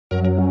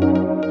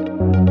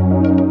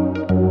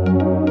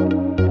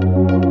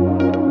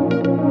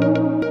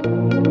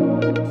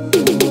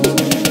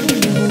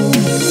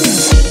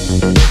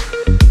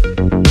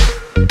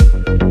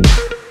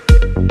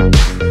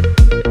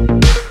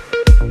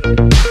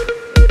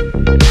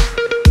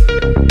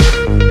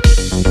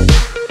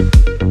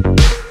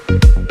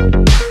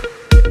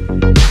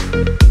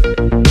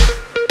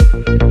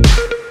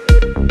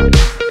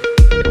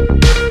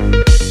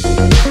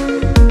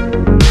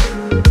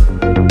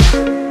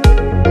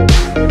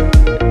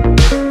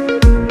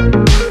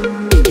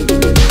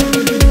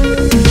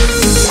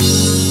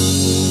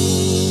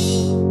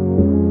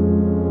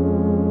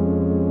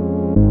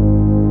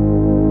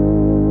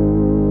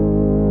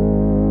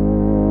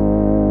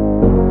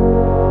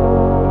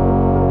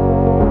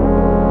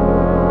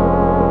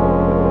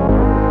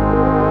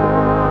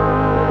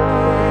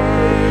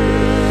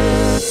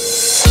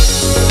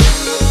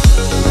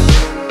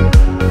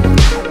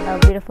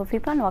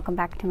people, and welcome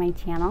back to my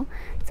channel.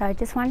 So I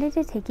just wanted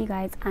to take you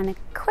guys on a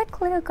quick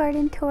little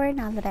garden tour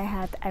now that I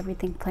have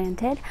everything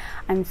planted.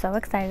 I'm so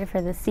excited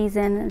for this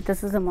season.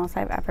 This is the most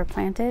I've ever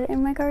planted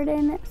in my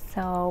garden.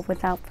 So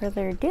without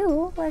further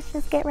ado, let's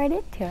just get right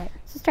into it.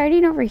 So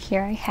starting over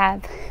here, I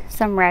have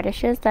some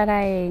radishes that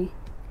I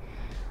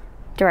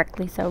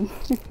directly sowed.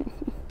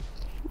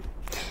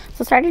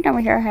 So starting over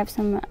here, I have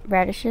some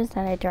radishes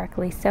that I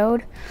directly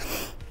sowed.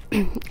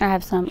 I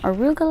have some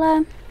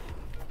arugula.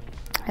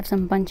 I have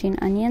some bunching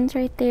onions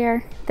right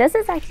there. This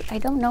is actually, I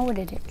don't know what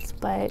it is,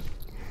 but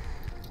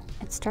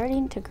it's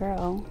starting to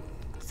grow.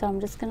 So I'm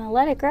just gonna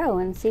let it grow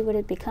and see what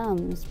it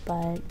becomes,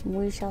 but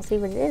we shall see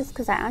what it is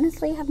because I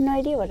honestly have no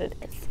idea what it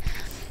is.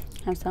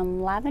 I have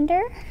some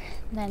lavender,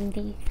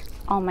 then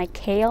all my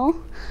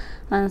kale,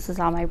 and this is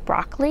all my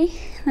broccoli,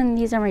 and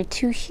these are my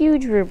two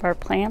huge rhubarb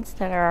plants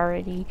that are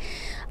already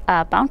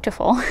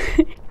bountiful.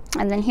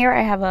 And then here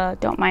I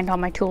have don't mind all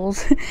my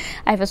tools.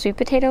 I have a sweet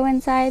potato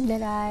inside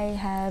that I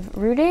have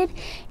rooted,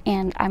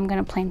 and I'm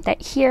gonna plant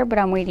that here, but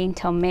I'm waiting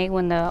till May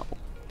when the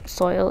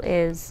soil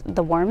is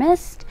the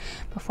warmest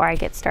before I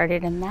get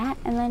started in that.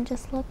 And then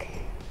just look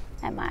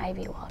at my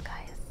ivy wall,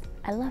 guys.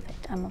 I love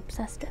it, I'm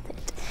obsessed with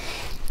it.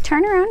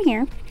 Turn around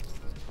here.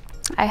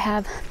 I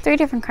have 3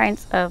 different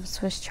kinds of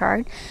Swiss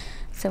chard.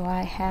 So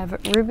I have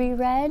ruby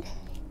red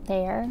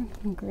there,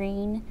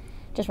 green,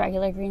 just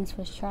regular green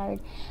Swiss chard,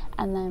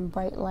 and then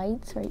bright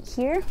lights right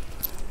here.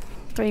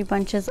 3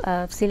 bunches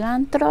of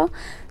cilantro,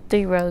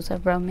 3 rows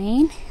of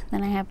romaine.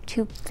 Then I have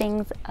 2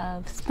 things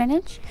of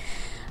spinach.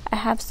 I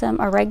have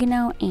some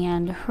oregano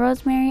and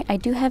rosemary. I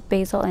do have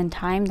basil and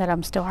thyme that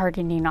I'm still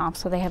hardening off,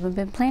 so they haven't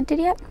been planted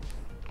yet.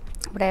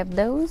 But I have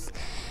those.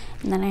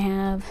 And then I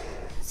have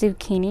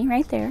zucchini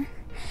right there.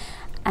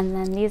 And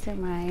then these are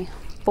my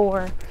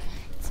 4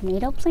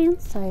 tomato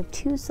plants. So I have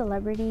 2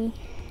 celebrity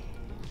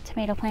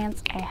tomato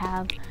plants. I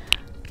have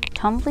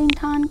tumbling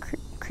tom,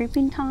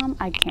 creeping tom,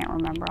 I can't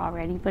remember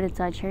already, but it's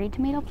a cherry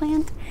tomato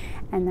plant.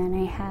 And then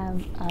I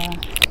have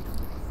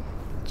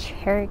a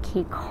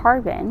Cherokee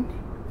carbon,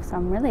 so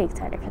I'm really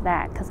excited for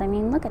that because I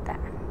mean, look at that,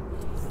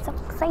 it's so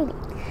exciting.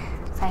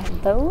 So I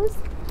have those,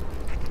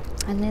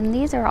 and then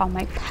these are all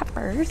my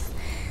peppers.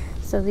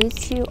 So these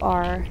 2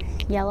 are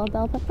yellow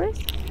bell peppers,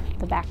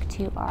 the back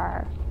 2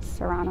 are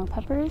serrano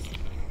peppers,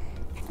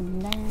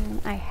 and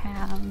then I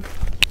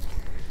have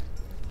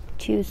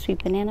 2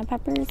 sweet banana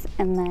peppers,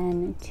 and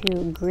then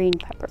 2 green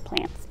pepper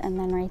plants. And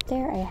then right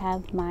there I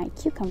have my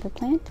cucumber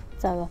plant.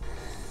 It's a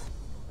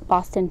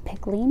Boston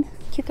pickling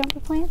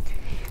cucumber plant.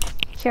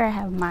 Here I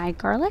have my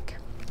garlic,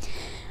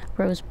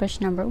 rose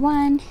bush number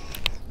 1,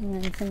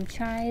 and then some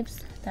chives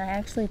that I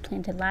actually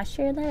planted last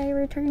year that I'm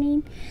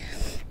returning,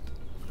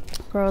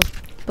 rose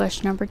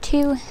bush number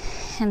 2,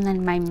 and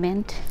then my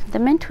mint. The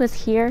mint was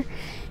here,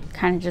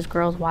 kind of just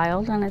grows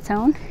wild on its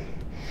own.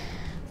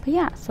 But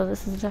yeah, so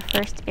this is the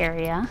first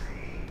area.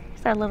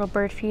 It's our little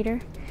bird feeder.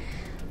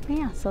 But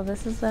yeah, so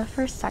this is the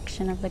first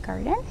section of the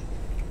garden.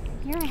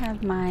 Here I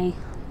have my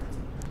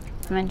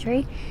lemon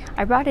tree.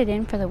 I brought it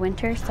in for the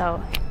winter,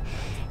 so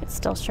it's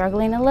still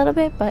struggling a little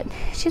bit, but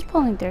she's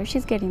pulling through,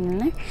 she's getting in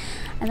there.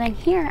 And then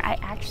here I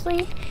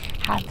actually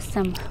have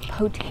some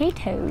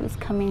potatoes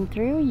coming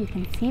through. You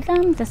can see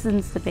them. This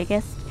isn't the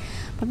biggest,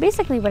 but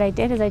basically what I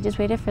did is I just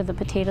waited for the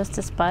potatoes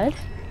to spud,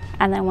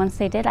 and then once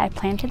they did, I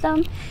planted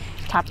them,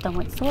 topped them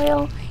with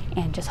soil,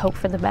 and just hope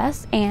for the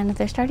best, and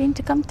they're starting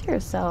to come through,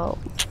 so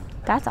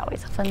that's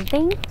always a fun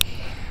thing.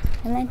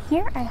 And then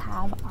here I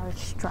have our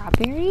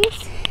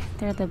strawberries.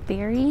 They're the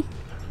berry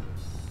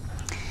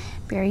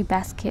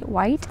basket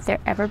white. They're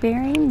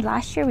everbearing.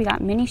 Last year we got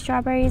mini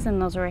strawberries,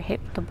 and those were a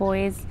hit with the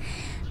boys,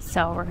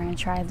 so we're gonna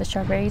try the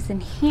strawberries in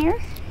here.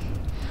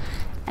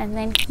 And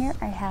then here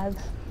I have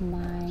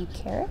my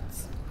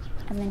carrots.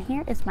 And then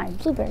here is my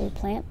blueberry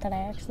plant that I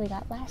actually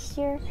got last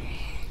year,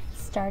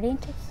 starting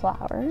to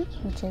flower,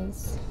 which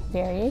is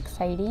very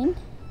exciting.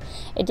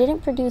 It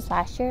didn't produce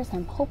last year, so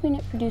I'm hoping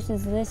it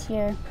produces this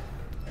year,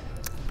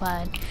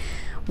 but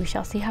we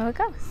shall see how it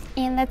goes.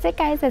 And that's it,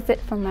 guys. That's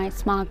it for my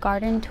small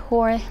garden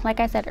tour.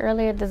 Like I said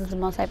earlier, this is the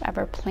most I've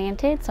ever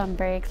planted, so I'm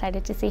very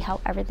excited to see how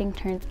everything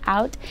turns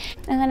out.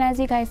 And then as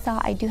you guys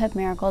saw, I do have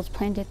marigolds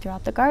planted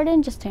throughout the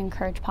garden just to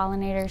encourage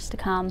pollinators to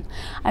come.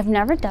 I've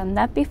never done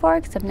that before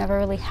because I've never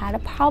really had a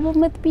problem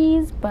with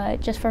bees,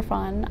 but just for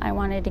fun, I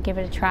wanted to give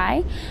it a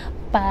try.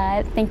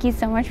 But thank you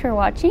so much for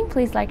watching.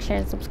 Please like, share,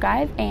 and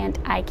subscribe, and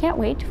I can't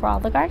wait for all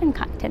the garden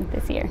content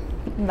this year.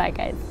 Bye,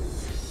 guys.